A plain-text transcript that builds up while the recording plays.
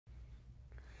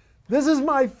This is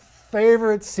my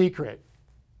favorite secret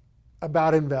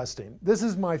about investing. This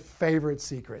is my favorite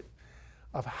secret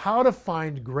of how to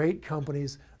find great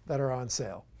companies that are on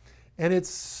sale. And it's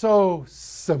so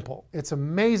simple. It's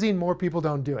amazing more people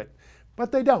don't do it,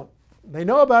 but they don't. They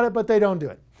know about it, but they don't do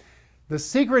it. The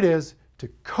secret is to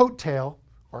coattail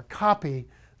or copy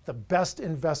the best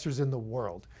investors in the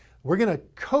world. We're going to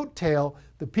coattail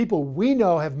the people we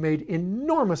know have made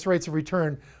enormous rates of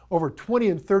return over 20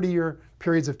 and 30-year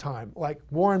periods of time, like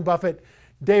Warren Buffett,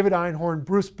 David Einhorn,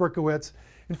 Bruce Berkowitz.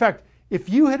 In fact, if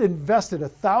you had invested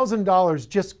 $1,000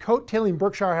 just coattailing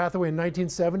Berkshire Hathaway in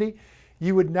 1970,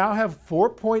 you would now have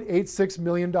 $4.86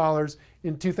 million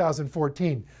in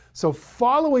 2014. So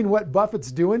following what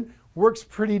Buffett's doing works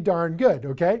pretty darn good,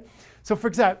 okay? So for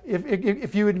example,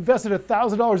 if you invested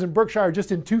 $1,000 in Berkshire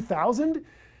just in 2000,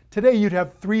 today you'd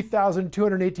have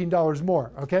 $3,218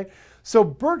 more, okay? So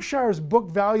Berkshire's book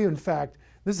value, in fact,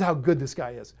 this is how good this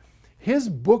guy is. His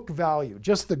book value,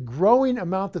 just the growing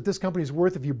amount that this company is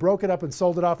worth if you broke it up and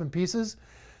sold it off in pieces,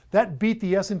 that beat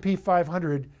the S&P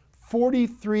 500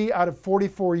 43 out of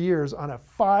 44 years on a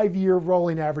 5-year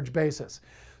rolling average basis.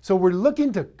 So we're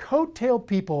looking to coattail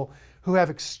people who have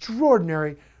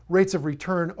extraordinary rates of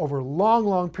return over long,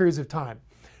 long periods of time.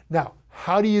 Now,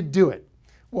 how do you do it?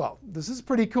 Well, this is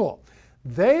pretty cool.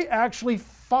 They actually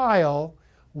file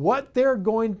what they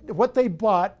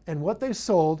bought and what they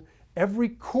sold every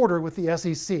quarter with the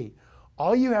SEC.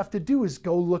 All you have to do is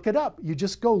go look it up. You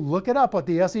just go look it up at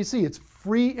the SEC. It's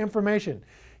free information.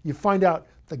 You find out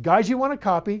the guys you want to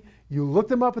copy, you look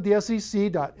them up at the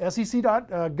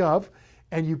sec.gov,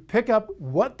 and you pick up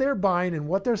what they're buying and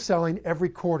what they're selling every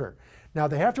quarter. Now,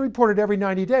 they have to report it every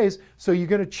 90 days, so you're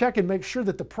going to check and make sure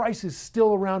that the price is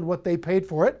still around what they paid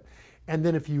for it. And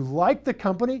then if you like the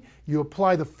company, you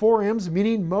apply the 4 M's,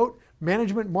 meaning moat,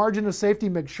 management, margin of safety,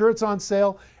 make sure it's on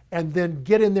sale, and then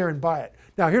get in there and buy it.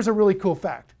 Now, here's a really cool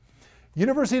fact.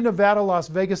 University of Nevada, Las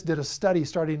Vegas did a study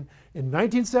starting in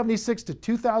 1976 to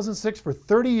 2006 for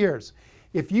 30 years.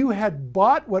 If you had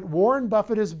bought what Warren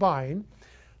Buffett is buying,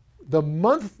 the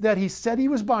month that he said he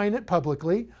was buying it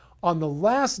publicly, on the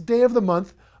last day of the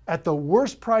month, at the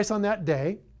worst price on that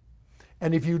day,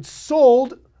 and if you'd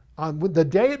sold on the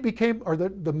day it became, or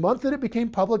the month that it became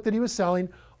public that he was selling,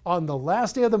 on the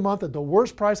last day of the month at the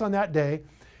worst price on that day,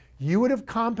 you would have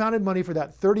compounded money for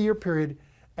that 30-year period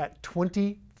at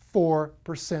 24%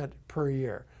 per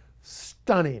year.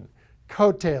 Stunning.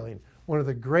 Coattailing, one of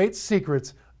the great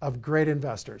secrets of great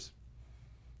investors.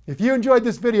 If you enjoyed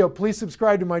this video, please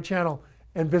subscribe to my channel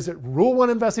and visit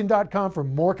rule1investing.com for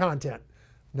more content.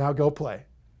 Now go play.